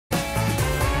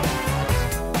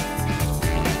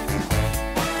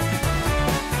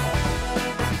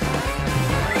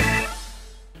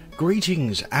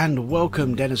Greetings and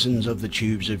welcome, denizens of the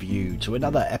Tubes of You, to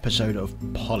another episode of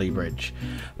Polybridge,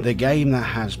 the game that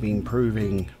has been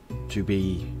proving to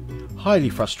be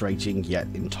highly frustrating yet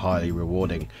entirely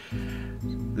rewarding.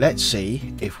 Let's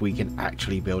see if we can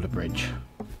actually build a bridge.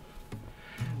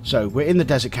 So we're in the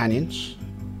desert canyons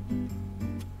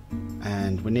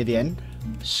and we're near the end.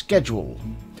 Schedule.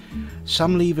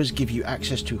 Some levers give you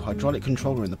access to hydraulic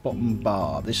controller in the bottom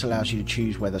bar. This allows you to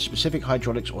choose whether specific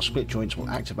hydraulics or split joints will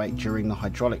activate during the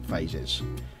hydraulic phases.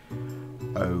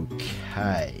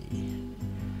 Okay.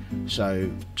 So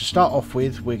to start off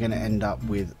with, we're going to end up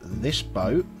with this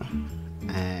boat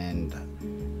and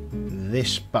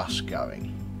this bus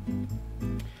going.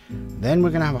 Then we're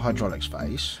going to have a hydraulics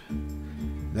phase.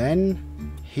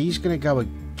 Then he's going to go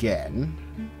again.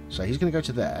 So he's going to go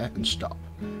to there and stop.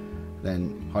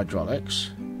 Then hydraulics.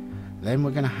 Then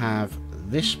we're going to have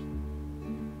this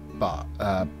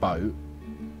boat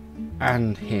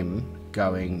and him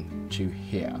going to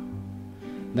here.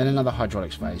 Then another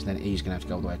hydraulics phase. Then he's going to have to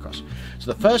go all the way across.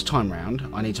 So the first time round,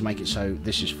 I need to make it so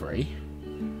this is free.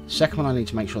 Second one, I need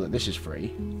to make sure that this is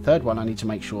free. Third one, I need to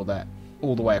make sure that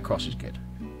all the way across is good.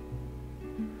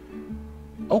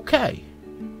 Okay,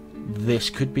 this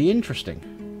could be interesting.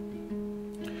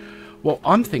 Well,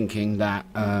 I'm thinking that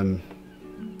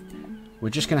we're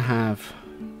just going to have...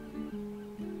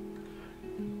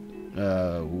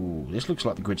 this looks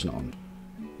like the grid's not on.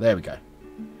 There we go.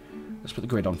 Let's put the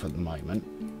grid on for the moment.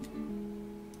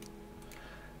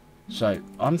 So,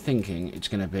 I'm thinking it's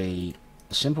going to be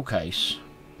a simple case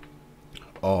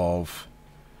of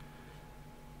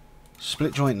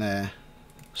split joint there,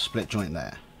 split joint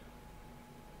there.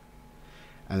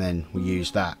 And then we use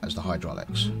that as the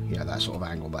hydraulics. Yeah, that sort of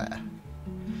angle there.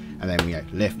 And then we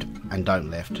lift and don't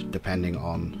lift, depending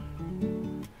on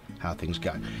how things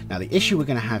go. Now, the issue we're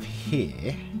going to have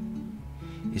here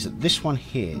is that this one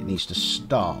here needs to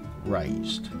start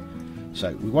raised.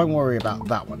 So we won't worry about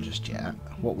that one just yet.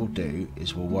 What we'll do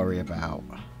is we'll worry about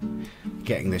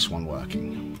getting this one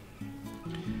working.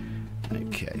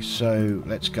 Okay, so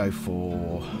let's go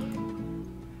for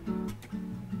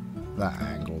that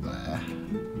angle there.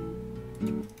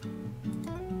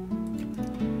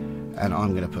 And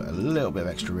I'm going to put a little bit of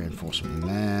extra reinforcement in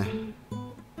there.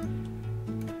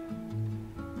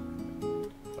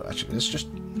 Actually, let's just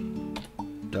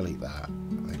delete that.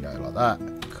 Then go like that.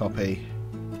 Copy.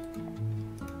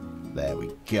 There we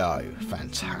go.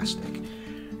 Fantastic.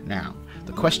 Now,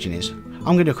 the question is, I'm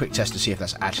going to do a quick test to see if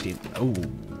that's actually... Oh,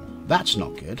 that's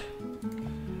not good.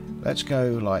 Let's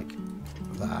go like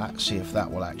that. See if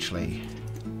that will actually...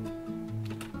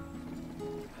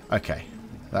 Okay.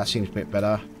 That seems a bit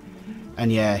better. And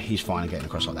yeah, he's fine getting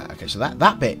across like that. Okay, so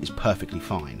that bit is perfectly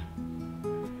fine.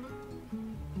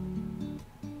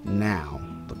 Now,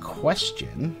 the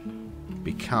question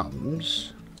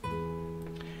becomes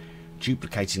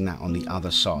duplicating that on the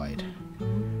other side.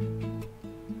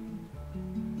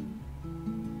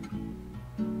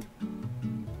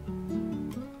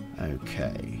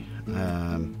 Okay.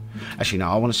 Actually, no,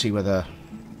 I want to see whether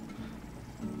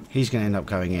he's going to end up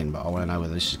going in, but I want to know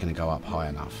whether this is going to go up high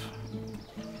enough.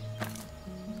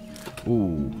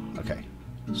 Ooh, okay.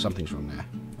 Something's wrong there.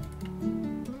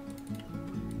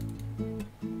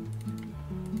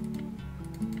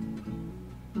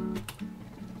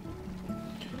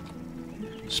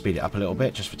 Speed it up a little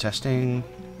bit just for testing.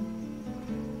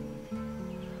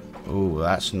 Ooh,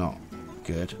 that's not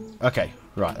good. Okay,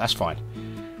 right, that's fine.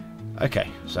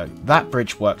 Okay, so that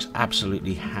bridge works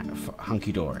absolutely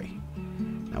hunky-dory.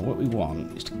 Now what we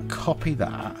want is to copy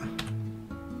that.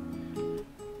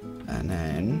 And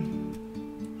then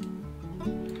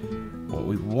what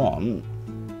we want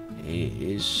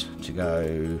is to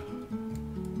go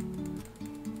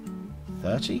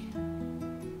 30?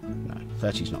 No,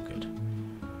 30 is not good.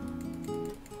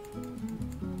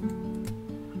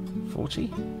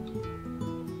 40?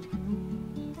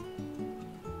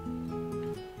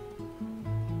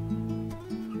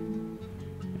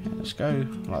 Yeah, let's go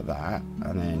like that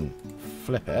and then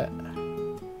flip it.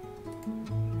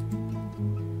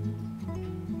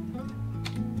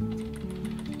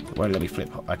 Won't let me flip.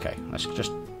 Okay, let's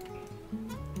just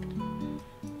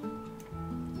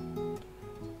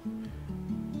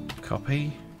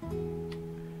copy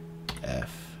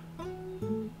F.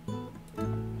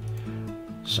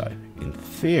 So, in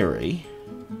theory,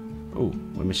 oh,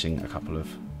 we're missing a couple of.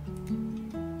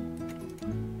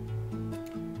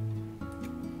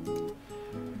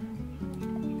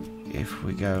 If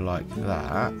we go like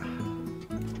that.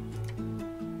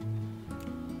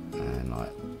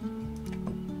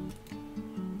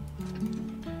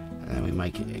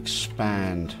 Make it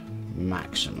expand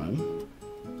maximum.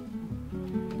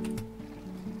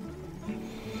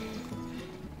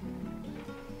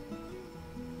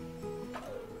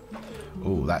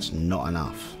 that's not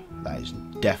enough. That is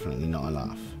definitely not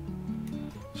enough.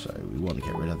 So we want to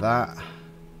get rid of that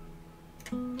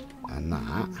and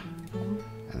that,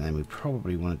 and then we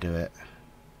probably want to do it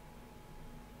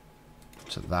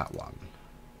to that one,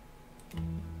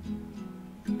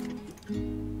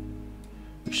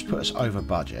 which put us over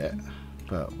budget,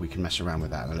 but we can mess around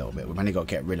with that a little bit. We've only got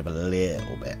to get rid of a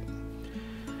little bit.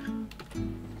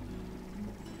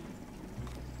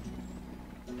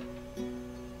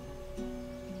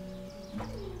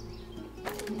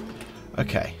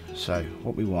 Okay, so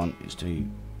what we want is to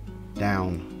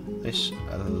down this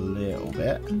a little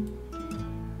bit.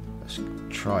 Let's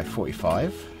try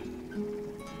 45.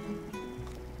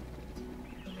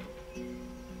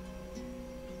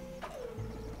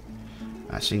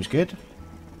 That seems good.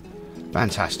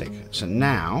 Fantastic. So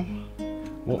now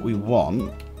what we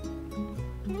want,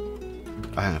 I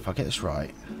don't know if I get this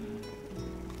right.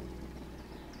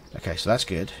 Okay, so that's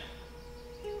good.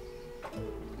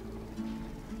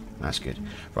 That's good.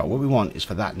 Right, what we want is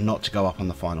for that not to go up on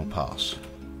the final pass.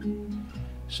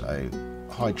 So,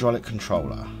 hydraulic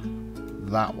controller,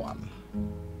 that one.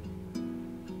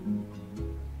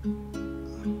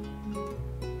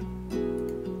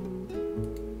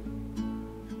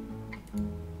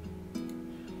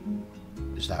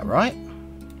 Is that right?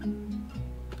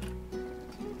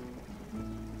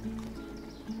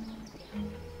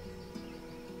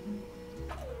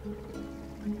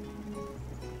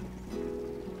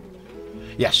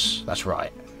 Yes, that's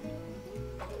right.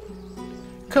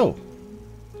 Cool.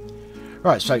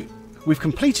 Right, so we've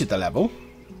completed the level.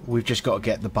 We've just got to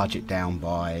get the budget down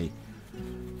by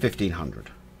 1,500,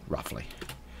 roughly.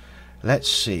 Let's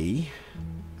see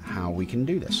how we can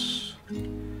do this.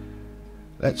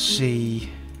 Let's see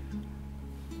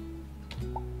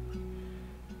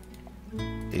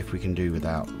if we can do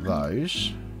without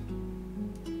those.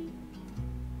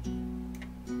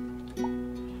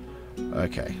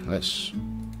 Okay, let's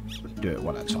do it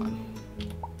one at a time.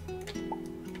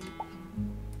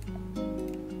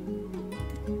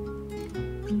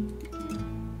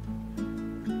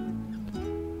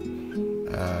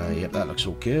 Yep, that looks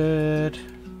all good.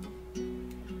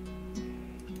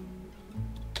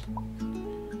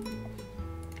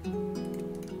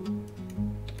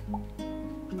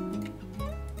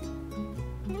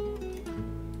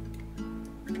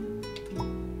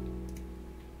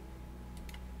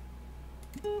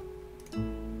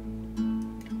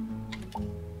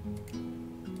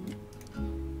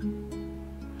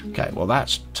 Okay, well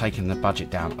that's taken the budget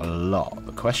down a lot.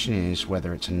 The question is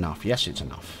whether it's enough. Yes, it's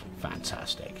enough.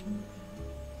 Fantastic.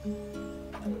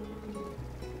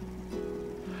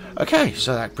 Okay,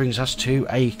 so that brings us to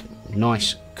a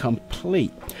nice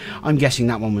complete. I'm guessing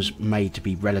that one was made to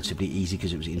be relatively easy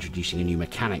because it was introducing a new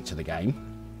mechanic to the game.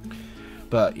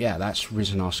 But yeah, that's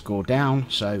risen our score down,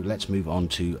 so let's move on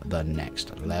to the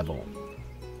next level.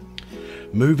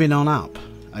 Moving on up.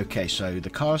 Okay, so the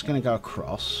car's going to go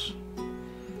across.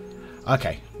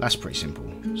 Okay, that's pretty simple.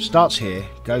 Starts here,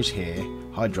 goes here,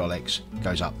 hydraulics,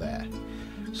 goes up there.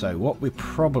 So what we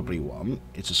probably want,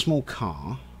 it's a small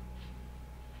car.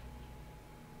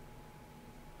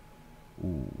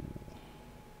 Ooh.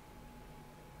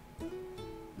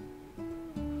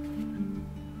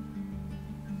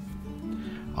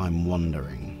 I'm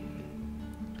wondering.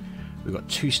 We've got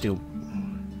two steel.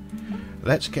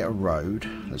 Let's get a road.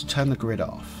 Let's turn the grid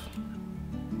off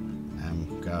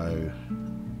and go.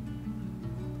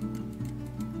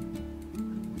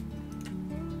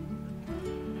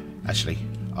 Actually,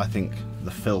 I think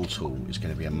the fill tool is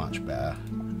going to be a much better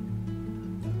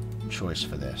choice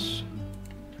for this.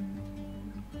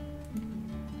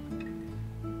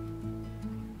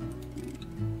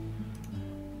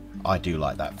 I do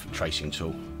like that tracing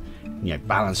tool. You know,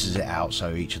 balances it out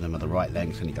so each of them are the right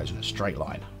length and it goes in a straight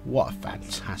line. What a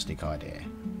fantastic idea.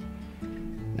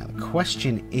 Now the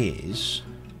question is,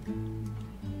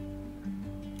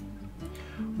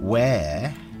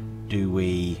 where do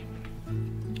we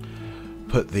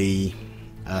put the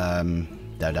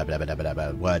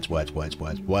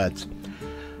words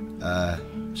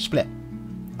split?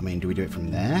 I mean, do we do it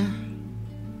from there?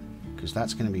 Because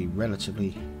that's going to be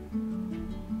relatively.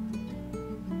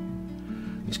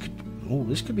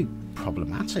 This could be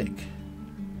problematic.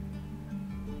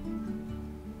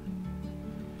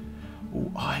 Oh,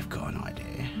 I've got an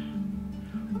idea.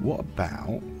 What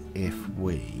about if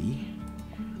we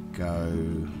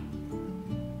go?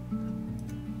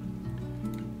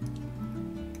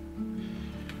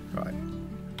 Right,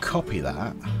 copy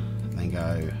that, and then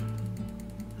go.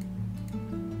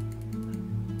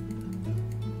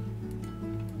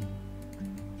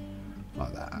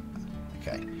 Like that.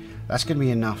 Okay, that's going to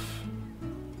be enough.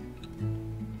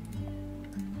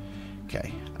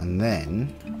 Okay, and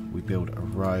then we build a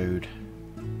road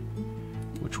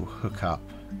which will hook up.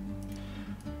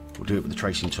 We'll do it with the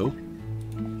tracing tool.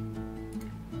 And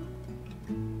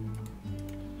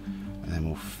then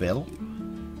we'll fill.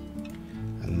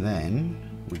 And then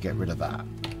we get rid of that.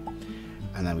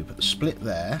 And then we put the split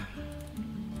there.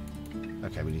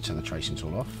 Okay, we need to turn the tracing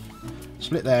tool off.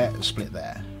 Split there and split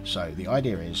there. So the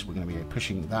idea is we're going to be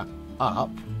pushing that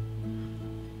up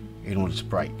in order to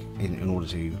break, in order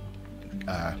to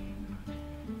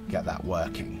get that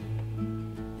working.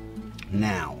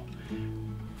 Now,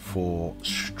 for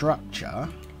structure,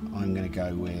 I'm going to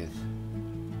go with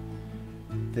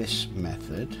this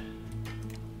method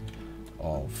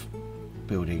of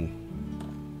building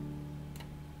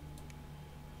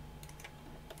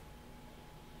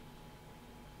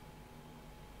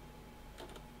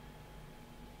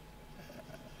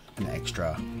an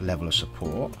extra level of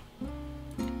support.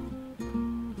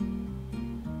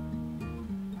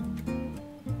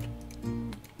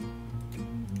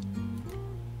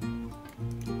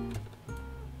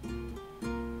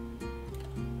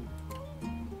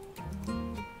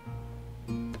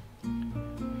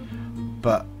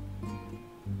 But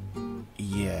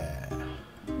yeah,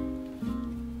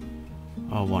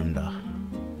 I wonder.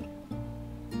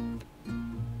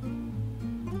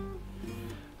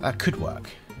 That could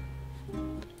work.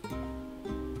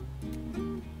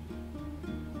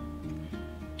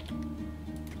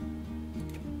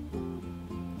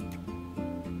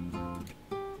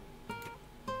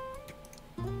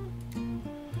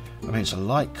 I mean, it's a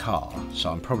light car, so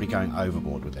I'm probably going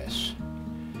overboard with this.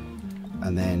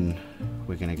 And then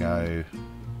we're going to go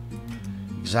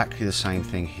exactly the same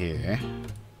thing here.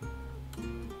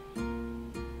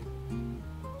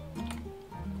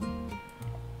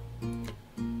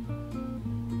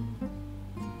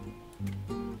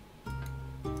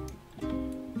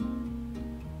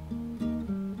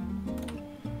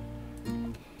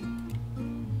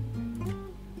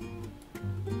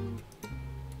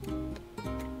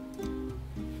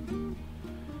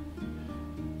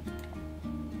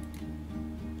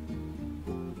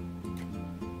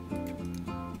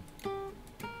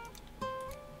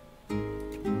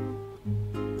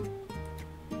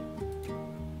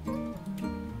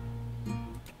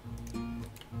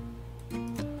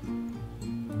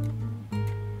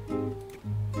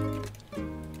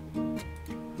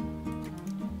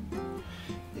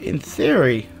 In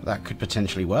theory, that could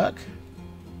potentially work.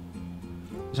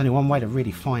 There's only one way to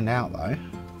really find out, though.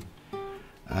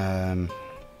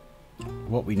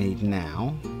 What we need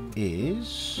now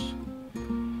is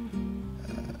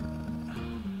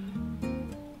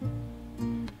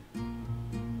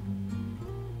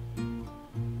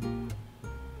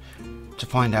to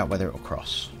find out whether it will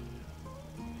cross.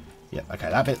 Yep. Okay.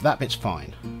 That bit's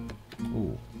fine.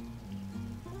 Ooh.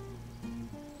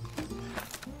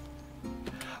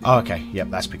 Oh, okay,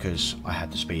 yep, that's because I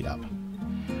had to speed up.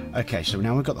 Okay, so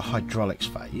now we've got the hydraulics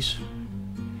phase.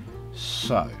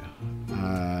 So,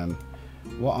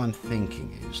 what I'm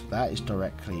thinking is that is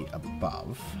directly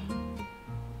above.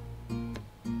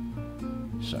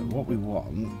 So what we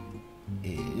want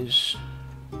is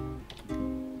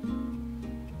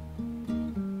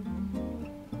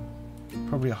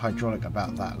probably a hydraulic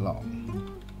about that long.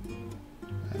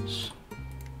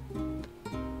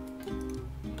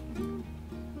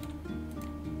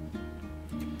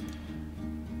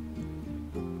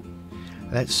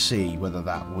 Let's see whether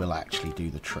that will actually do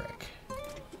the trick.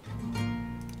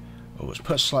 Oh, it's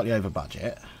put slightly over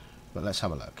budget, but let's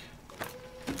have a look.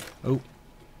 Oh,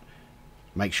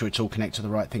 make sure it's all connected to the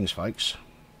right things, folks.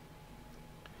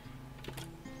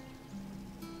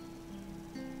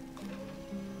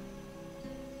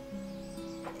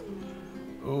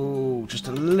 Oh, just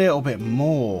a little bit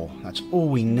more. That's all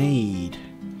we need.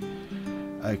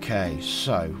 Okay,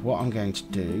 so what I'm going to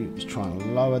do is try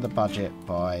and lower the budget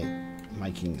by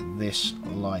making this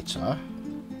lighter.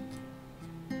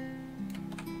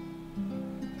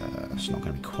 It's not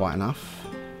going to be quite enough.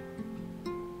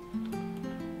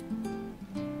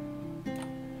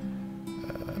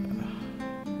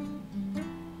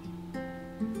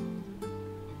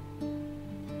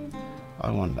 I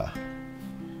wonder,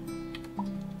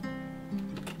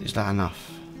 is that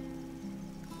enough?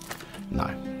 No.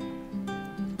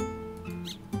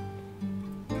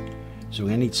 So we're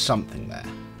going to need something there.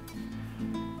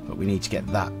 But we need to get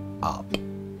that up.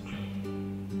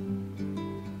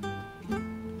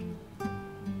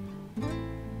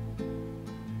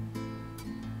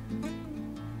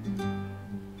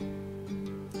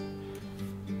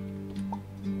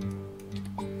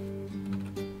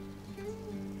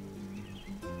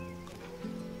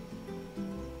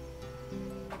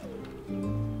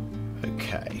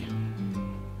 Okay.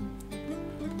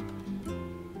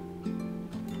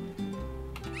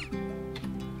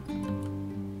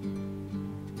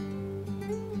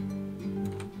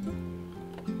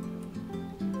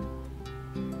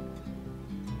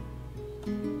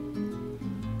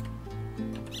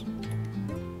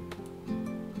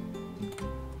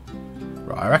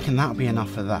 Right, I reckon that'll be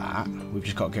enough for that. We've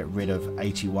just got to get rid of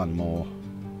 81 more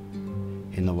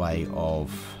in the way of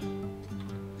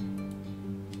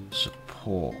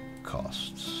support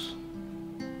costs.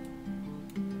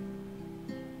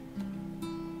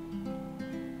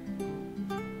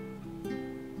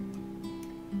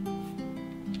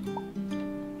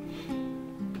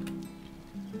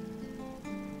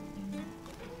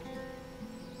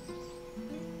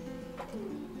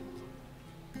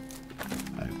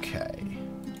 Okay.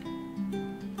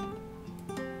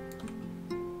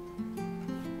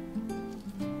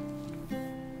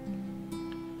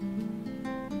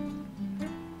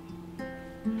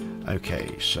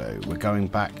 Okay, so we're going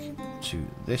back to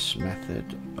this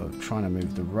method of trying to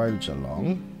move the roads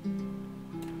along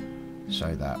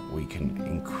so that we can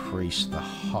increase the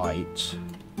height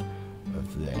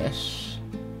of this.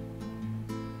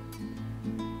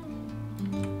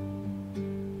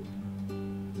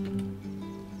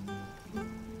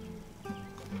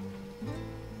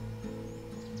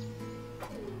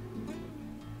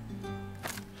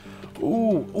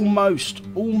 Ooh,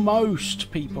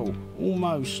 almost, people,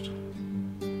 almost.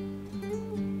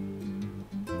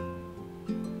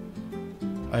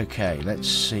 Okay, let's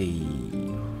see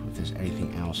if there's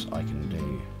anything else I can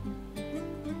do.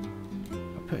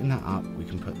 By putting that up, we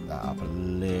can put that up a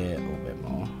little bit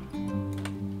more.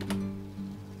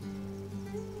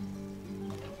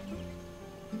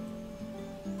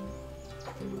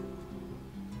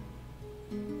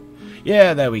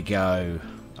 Yeah, there we go.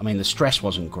 I mean, the stress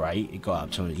wasn't great. It got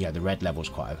up to, yeah, the red levels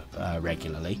quite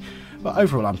regularly. But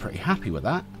overall, I'm pretty happy with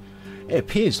that. It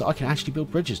appears that I can actually build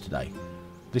bridges today.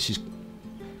 This is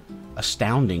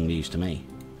astounding news to me.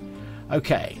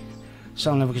 Okay.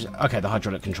 Okay, the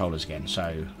hydraulic controllers again.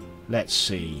 So, let's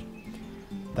see.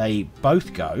 They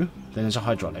both go. Then there's a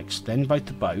hydraulics. Then both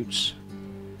the boats.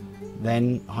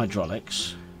 Then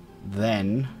hydraulics.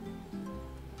 Then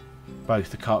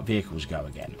both the cart vehicles go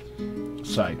again.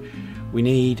 So, we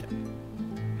need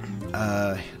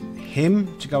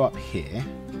him to go up here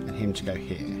and him to go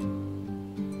here.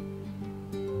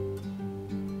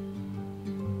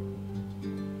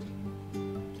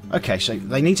 Okay, so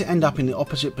they need to end up in the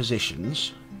opposite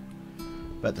positions,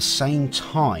 but at the same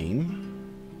time,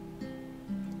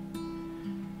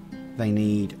 they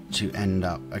need to end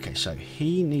up... Okay, so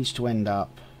he needs to end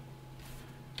up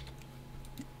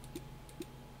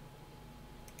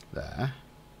there.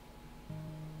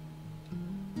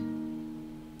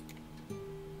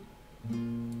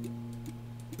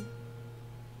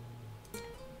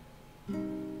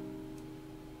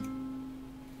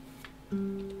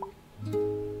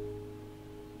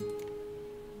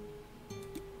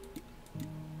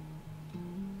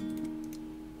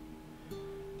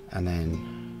 And then,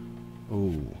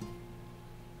 ooh.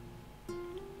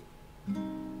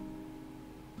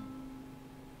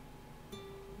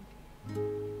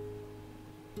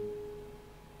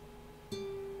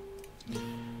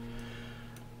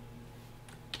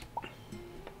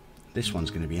 This one's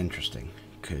going to be interesting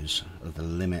because of the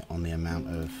limit on the amount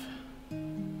of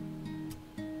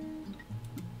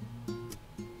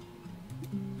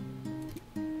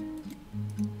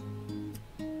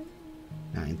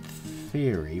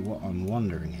theory, what I'm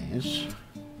wondering is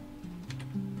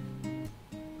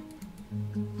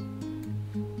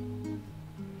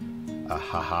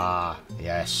ahaha,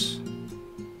 yes,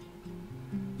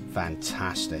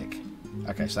 fantastic.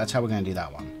 Okay, so that's how we're going to do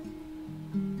that one,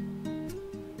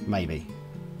 maybe,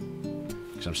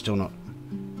 because I'm still not...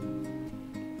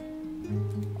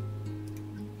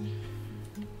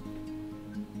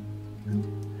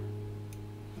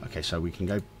 Okay, so we can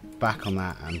go back on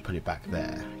that and put it back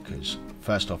there, because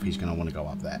first off he's going to want to go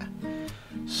up there.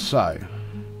 So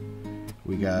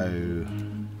we go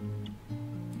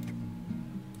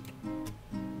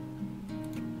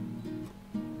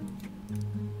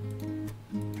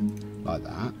like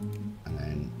that, and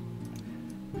then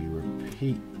we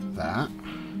repeat that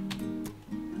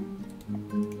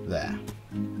there,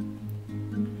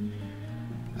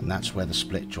 and that's where the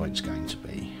split joint's going to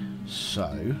be.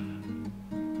 So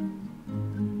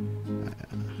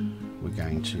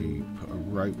going to put a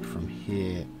rope from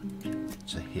here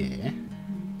to here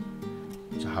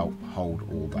to help hold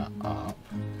all that up.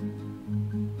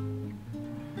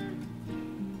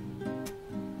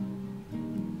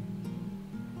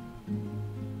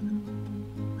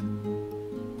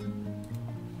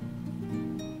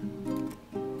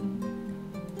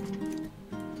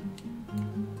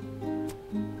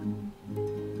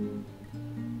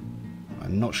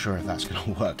 not sure if that's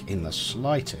going to work in the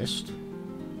slightest.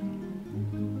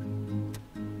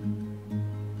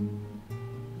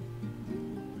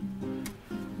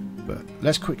 But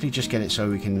let's quickly just get it so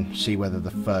we can see whether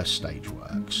the first stage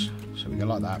works. So we go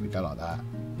like that, we go like that,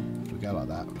 we go like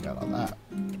that, we go like that,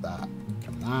 that,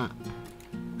 and that.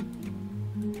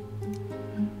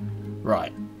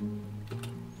 Right.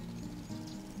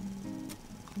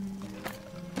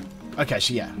 Okay,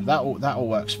 so yeah, that all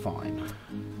works fine.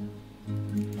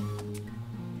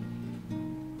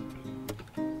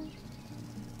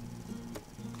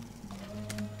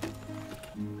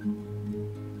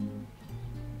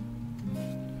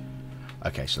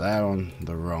 Okay, so they're on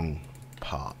the wrong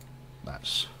part.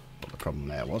 That's what the problem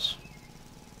there was.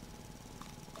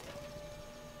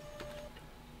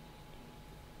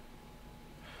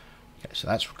 Okay, so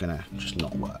that's gonna just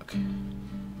not work.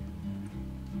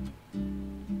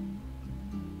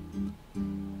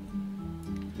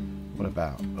 What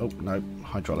about, oh no,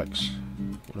 hydraulics.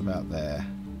 What about there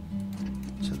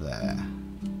to there?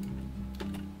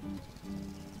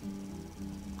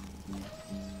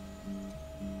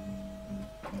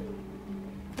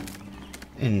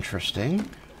 Interesting.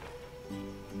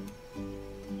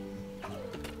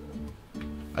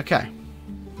 Okay.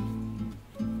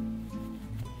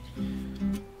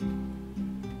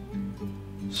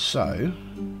 So,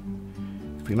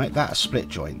 if we make that a split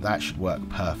joint, that should work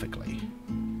perfectly.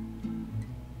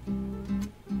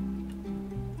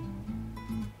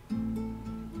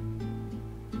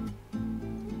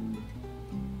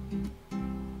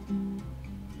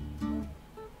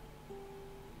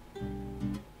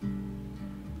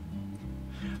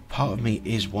 Part of me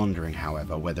is wondering,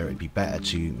 however, whether it'd be better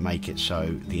to make it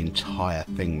so the entire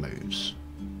thing moves.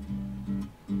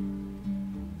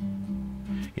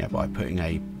 Yeah, by putting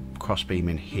a crossbeam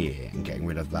in here and getting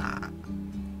rid of that.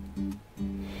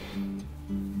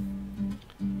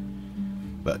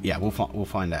 But yeah, we'll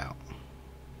find out.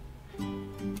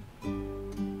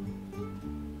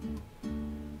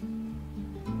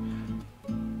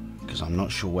 Because I'm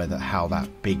not sure how that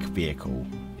big vehicle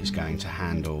is going to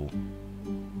handle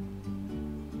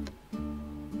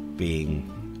being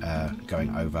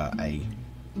going over a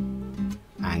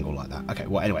angle like that. Okay,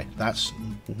 well anyway, that's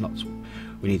not,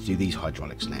 we need to do these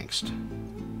hydraulics next.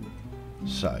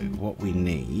 So what we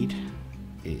need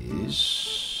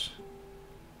is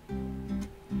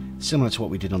similar to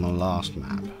what we did on the last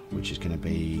map, which is going to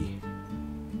be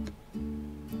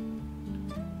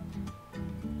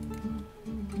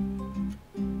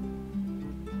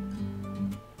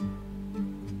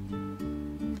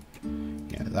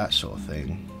yeah, that sort of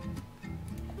thing.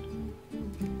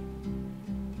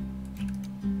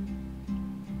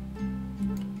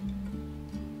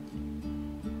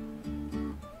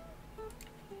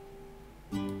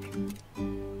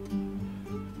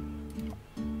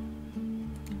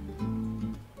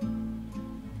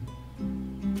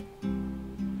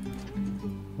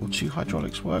 Two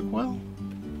hydraulics work well?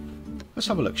 Let's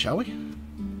have a look, shall we?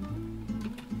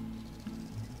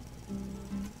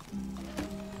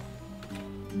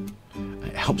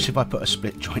 It helps if I put a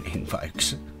split joint in,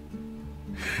 folks.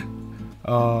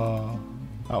 Oh,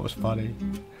 that was funny.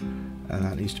 And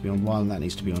that needs to be on one, that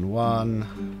needs to be on one.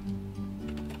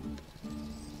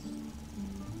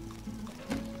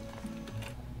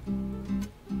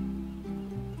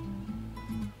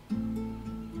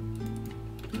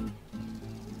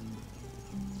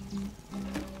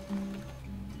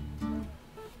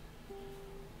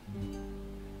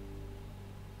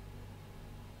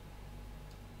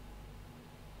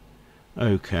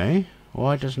 Okay,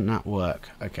 why doesn't that work?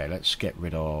 Okay, let's get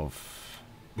rid of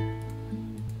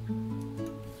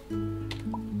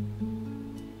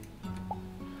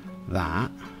that.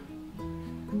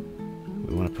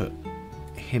 We want to put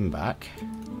him back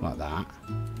like that,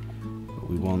 but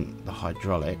we want the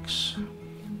hydraulics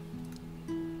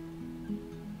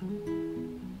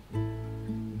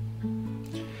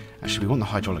actually we want the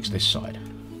hydraulics this side.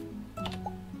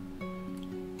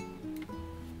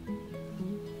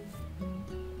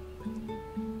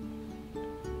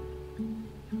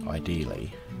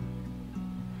 Ideally,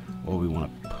 or we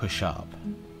want to push up.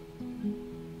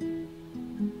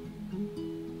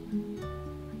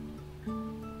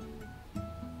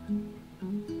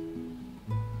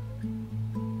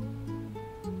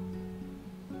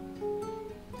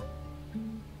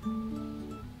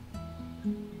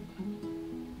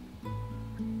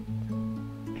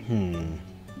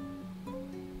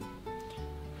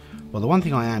 Well, the one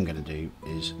thing I am going to do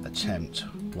is attempt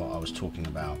what I was talking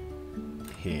about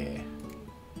here,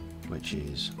 which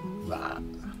is that.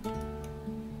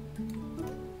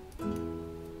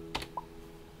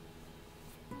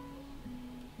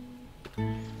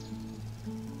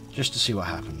 just to see what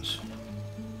happens.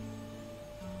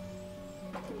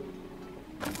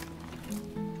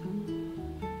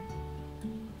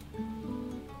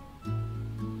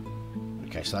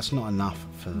 Okay, so that's not enough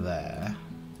for there.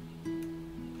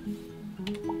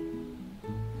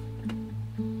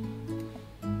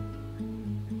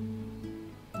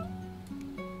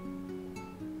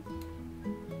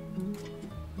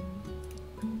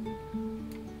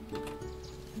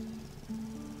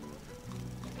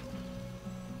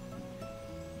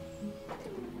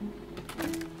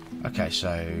 Okay,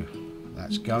 so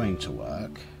that's going to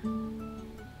work.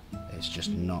 It's just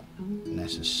not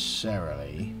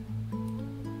necessarily.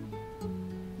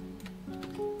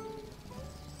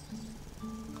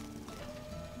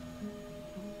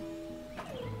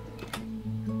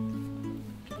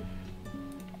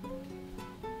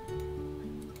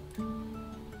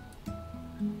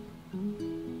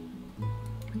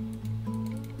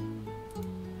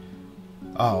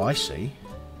 Oh, I see.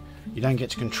 You don't get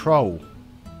to control.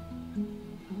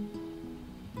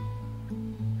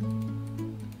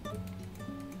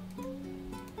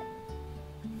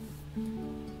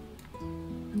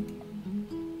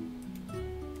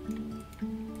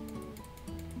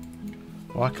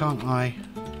 Why can't I?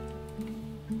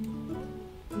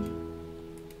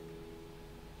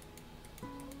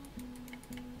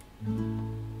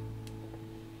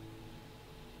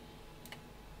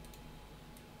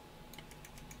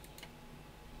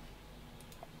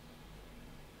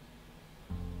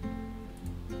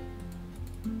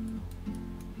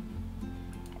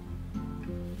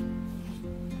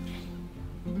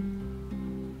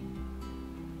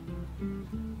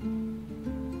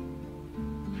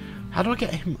 How do I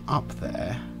get him up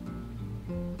there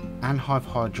and have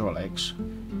hydraulics?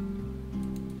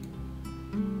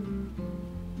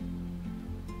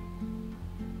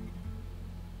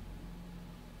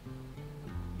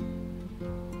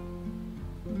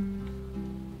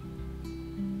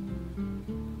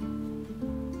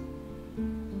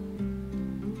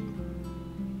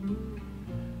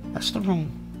 That's the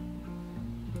wrong.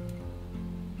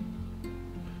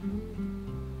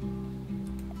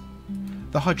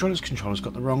 The hydraulics controller's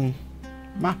got the wrong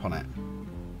map on it,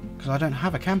 because I don't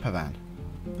have a camper van.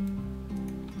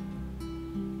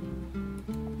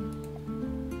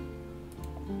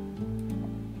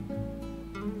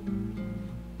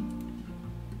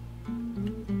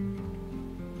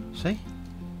 See?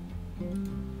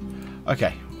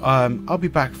 Okay, I'll be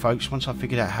back, folks, once I've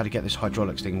figured out how to get this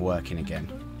hydraulics thing working again.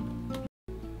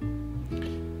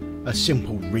 A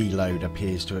simple reload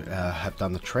appears to have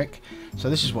done the trick. So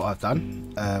this is what I've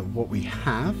done. What we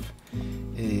have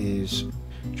is,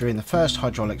 during the first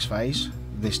hydraulics phase,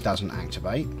 this doesn't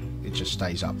activate, it just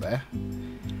stays up there.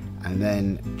 And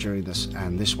then during this,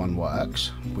 and this one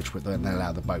works, which would then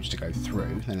allow the boats to go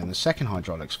through. Then in the second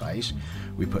hydraulics phase,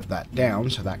 we put that down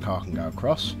so that car can go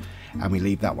across, and we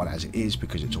leave that one as it is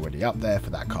because it's already up there for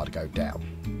that car to go down.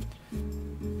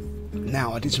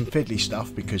 Now I did some fiddly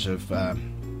stuff because of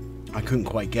I couldn't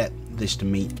quite get this to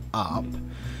meet up,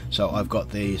 so I've got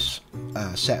this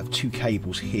set of two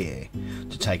cables here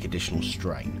to take additional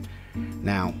strain.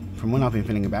 Now, from when I've been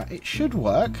feeling about it, should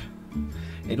work.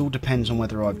 It all depends on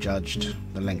whether I've judged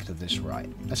the length of this right.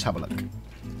 Let's have a look.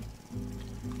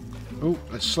 Oh,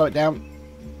 let's slow it down.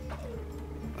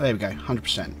 There we go,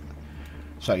 100%.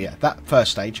 So yeah, that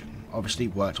first stage obviously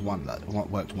worked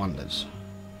wonders.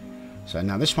 So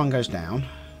now this one goes down.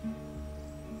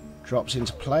 Drops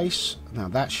into place. Now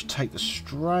that should take the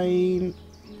strain.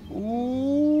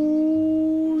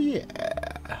 Ooh,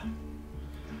 yeah.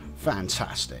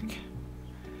 Fantastic.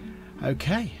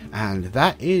 Okay, and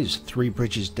that is 3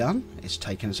 bridges done. It's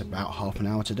taken us about half an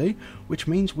hour to do, which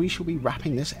means we shall be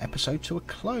wrapping this episode to a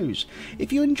close.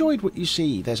 If you enjoyed what you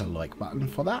see, there's a like button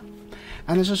for that.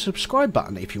 And there's a subscribe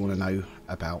button if you want to know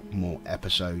about more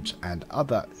episodes and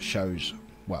other shows,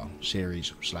 well,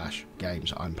 series /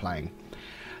 games I'm playing.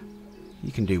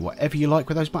 You can do whatever you like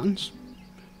with those buttons,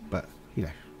 but, you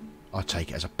know, I'd take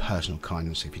it as a personal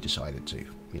kindness if you decided to,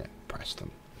 you know, press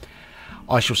them.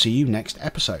 I shall see you next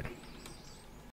episode.